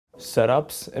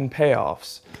setups and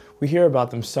payoffs. We hear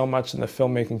about them so much in the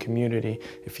filmmaking community.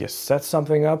 If you set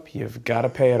something up, you've got to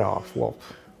pay it off. Well,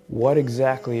 what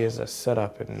exactly is a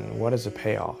setup and what is a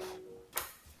payoff?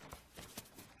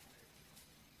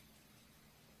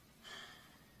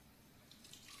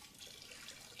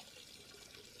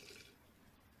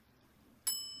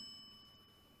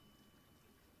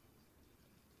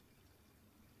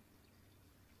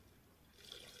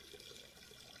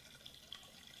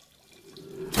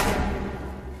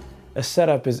 A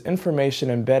setup is information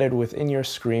embedded within your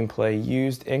screenplay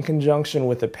used in conjunction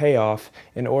with a payoff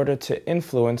in order to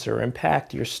influence or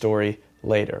impact your story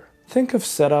later. Think of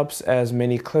setups as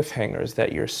mini cliffhangers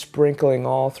that you're sprinkling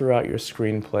all throughout your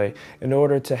screenplay in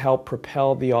order to help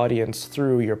propel the audience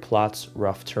through your plot's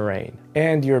rough terrain.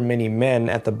 And your mini men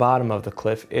at the bottom of the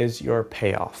cliff is your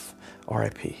payoff,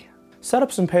 RIP.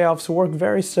 Setups and payoffs work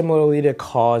very similarly to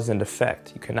cause and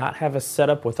effect. You cannot have a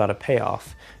setup without a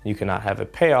payoff. You cannot have a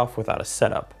payoff without a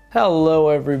setup. Hello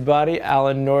everybody,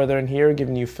 Alan Northern here,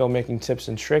 giving you filmmaking tips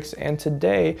and tricks, and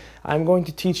today I'm going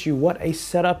to teach you what a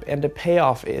setup and a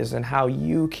payoff is and how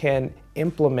you can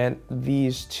implement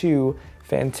these two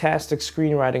fantastic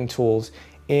screenwriting tools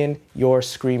in your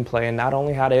screenplay, and not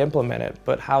only how to implement it,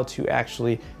 but how to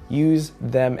actually use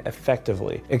them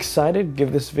effectively. Excited?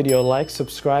 Give this video a like,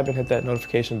 subscribe, and hit that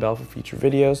notification bell for future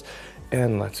videos,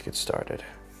 and let's get started.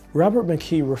 Robert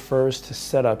McKee refers to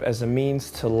setup as a means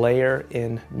to layer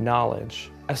in knowledge.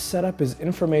 A setup is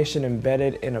information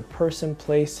embedded in a person,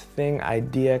 place, thing,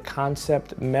 idea,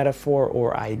 concept, metaphor,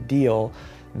 or ideal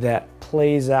that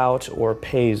plays out or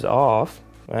pays off.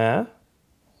 No?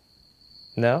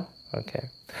 Okay.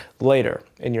 Later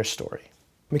in your story.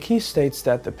 McKee states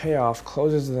that the payoff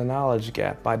closes the knowledge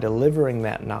gap by delivering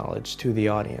that knowledge to the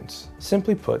audience.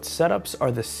 Simply put, setups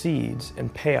are the seeds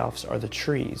and payoffs are the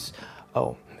trees.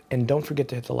 Oh, and don't forget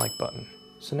to hit the like button.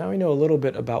 So now we know a little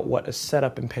bit about what a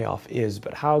setup and payoff is,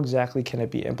 but how exactly can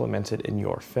it be implemented in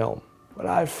your film? But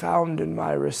I've found in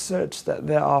my research that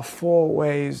there are 4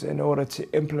 ways in order to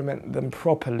implement them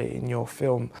properly in your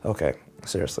film. Okay,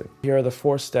 seriously. Here are the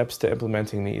 4 steps to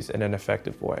implementing these in an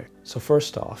effective way. So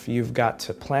first off, you've got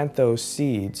to plant those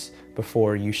seeds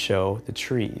before you show the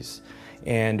trees.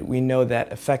 And we know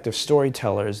that effective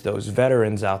storytellers, those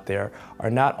veterans out there, are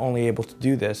not only able to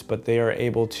do this, but they are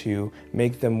able to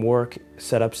make them work,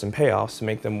 setups and payoffs,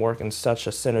 make them work in such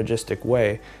a synergistic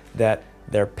way that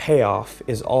their payoff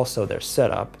is also their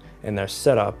setup, and their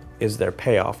setup is their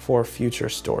payoff for future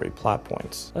story plot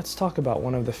points. Let's talk about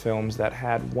one of the films that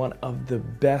had one of the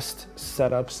best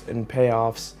setups and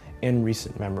payoffs in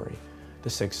recent memory,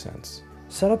 The Sixth Sense.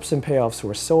 Setups and payoffs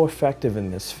were so effective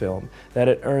in this film that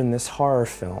it earned this horror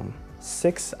film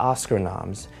 6 Oscar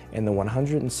noms and the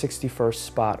 161st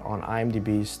spot on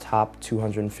IMDb's top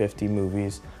 250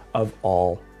 movies of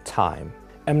all time.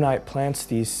 M. Night plants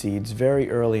these seeds very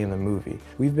early in the movie.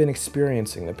 We've been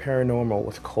experiencing the paranormal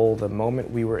with Cole the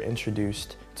moment we were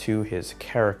introduced to his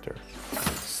character.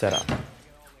 Setup.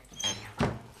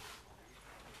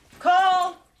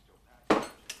 Cole!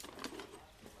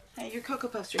 Hey, your Cocoa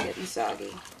Puffs are getting soggy.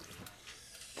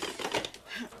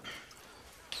 Let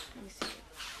me see.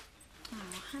 Oh,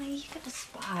 honey, you got the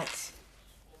spots.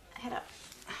 Head up.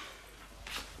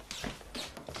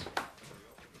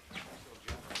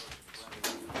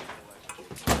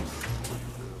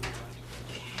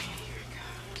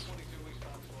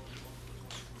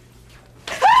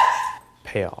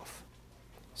 Payoff.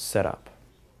 Setup.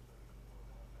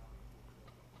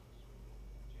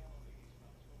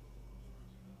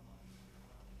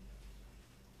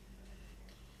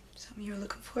 Something you were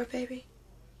looking for, baby?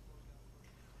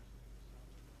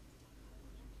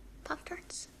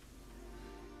 Pop-Tarts?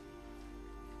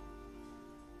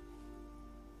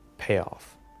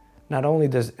 Payoff. Not only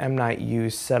does M. Night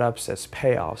use setups as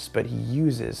payoffs, but he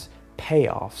uses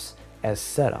payoffs as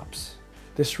setups.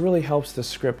 This really helps the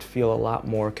script feel a lot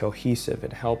more cohesive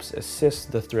and helps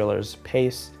assist the thriller's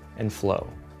pace and flow.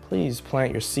 Please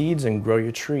plant your seeds and grow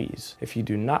your trees. If you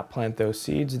do not plant those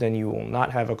seeds, then you will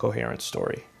not have a coherent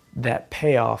story. That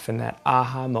payoff and that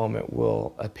aha moment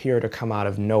will appear to come out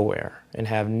of nowhere and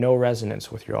have no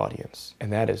resonance with your audience. And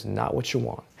that is not what you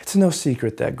want. It's no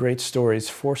secret that great stories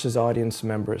forces audience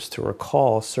members to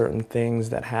recall certain things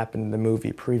that happened in the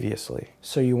movie previously.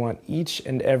 So you want each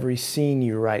and every scene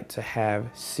you write to have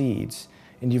seeds.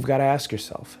 And you've got to ask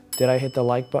yourself, did I hit the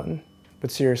like button?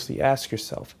 But seriously, ask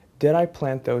yourself, did I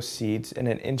plant those seeds in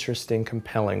an interesting,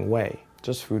 compelling way?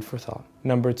 Just food for thought.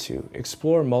 Number 2,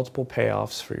 explore multiple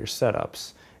payoffs for your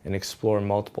setups and explore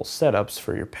multiple setups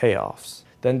for your payoffs.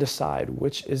 Then decide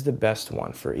which is the best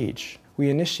one for each. We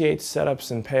initiate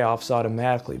setups and payoffs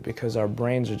automatically because our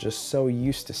brains are just so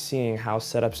used to seeing how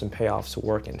setups and payoffs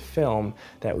work in film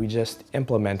that we just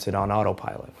implement it on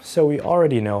autopilot. So we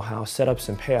already know how setups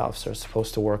and payoffs are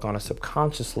supposed to work on a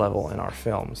subconscious level in our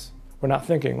films. We're not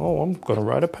thinking, oh, I'm gonna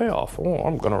write a payoff, oh,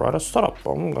 I'm gonna write a setup,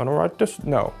 I'm gonna write this.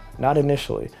 No, not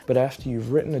initially, but after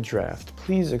you've written a draft,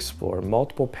 please explore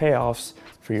multiple payoffs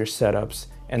for your setups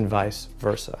and vice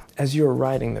versa. As you're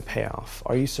writing the payoff,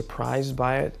 are you surprised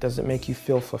by it? Does it make you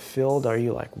feel fulfilled? Are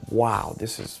you like, wow,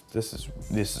 this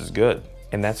is good?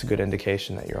 And that's a good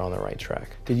indication that you're on the right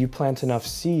track. Did you plant enough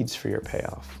seeds for your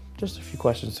payoff? Just a few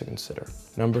questions to consider.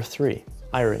 Number 3,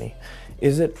 irony.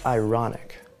 Is it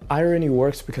ironic? Irony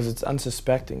works because it's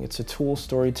unsuspecting. It's a tool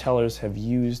storytellers have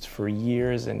used for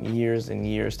years and years and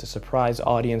years to surprise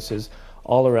audiences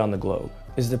all around the globe.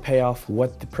 Is the payoff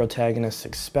what the protagonist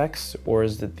expects, or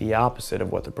is it the opposite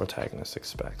of what the protagonist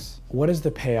expects? What is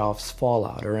the payoff's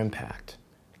fallout or impact?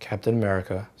 Captain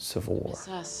America, Civil War. It's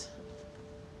us.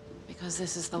 Because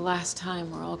this is the last time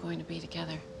we're all going to be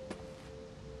together.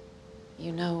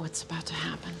 You know what's about to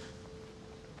happen.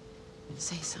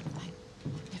 Say something.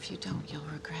 If you don't, you'll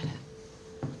regret it.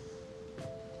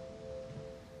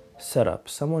 Setup.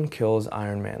 Someone kills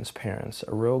Iron Man's parents.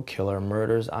 A rogue killer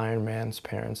murders Iron Man's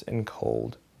parents in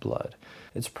cold blood.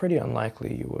 It's pretty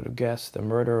unlikely you would have guessed the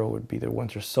murderer would be the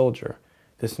Winter Soldier.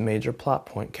 This major plot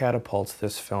point catapults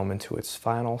this film into its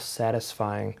final,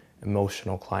 satisfying,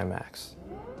 emotional climax.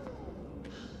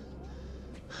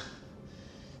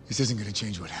 This isn't gonna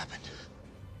change what happened.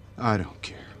 I don't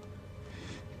care.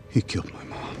 He killed my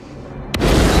mom.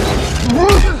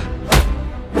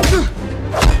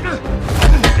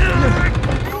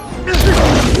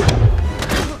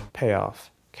 Payoff.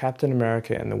 Captain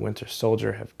America and the Winter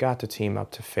Soldier have got to team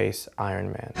up to face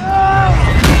Iron Man.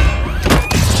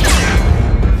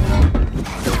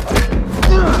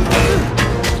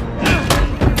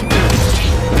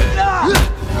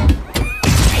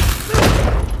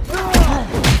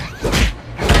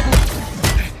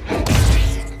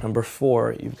 Number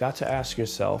 4, you've got to ask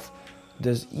yourself,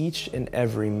 does each and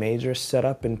every major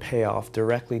setup and payoff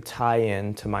directly tie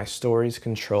in to my story's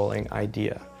controlling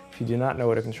idea? If you do not know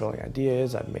what a controlling idea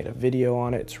is, I've made a video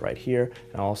on it, it's right here,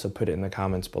 and I'll also put it in the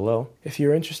comments below. If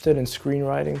you're interested in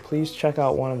screenwriting, please check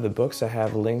out one of the books I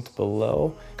have linked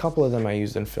below. A couple of them I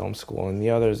used in film school, and the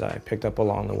others I picked up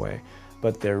along the way,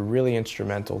 but they're really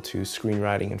instrumental to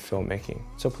screenwriting and filmmaking.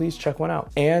 So please check one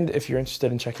out. And if you're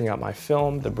interested in checking out my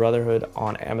film, The Brotherhood,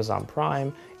 on Amazon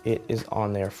Prime, it is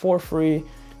on there for free.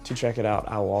 To check it out,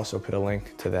 I will also put a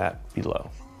link to that below.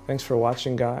 Thanks for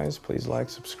watching, guys. Please like,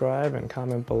 subscribe, and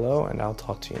comment below, and I'll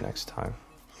talk to you next time.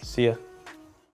 See ya.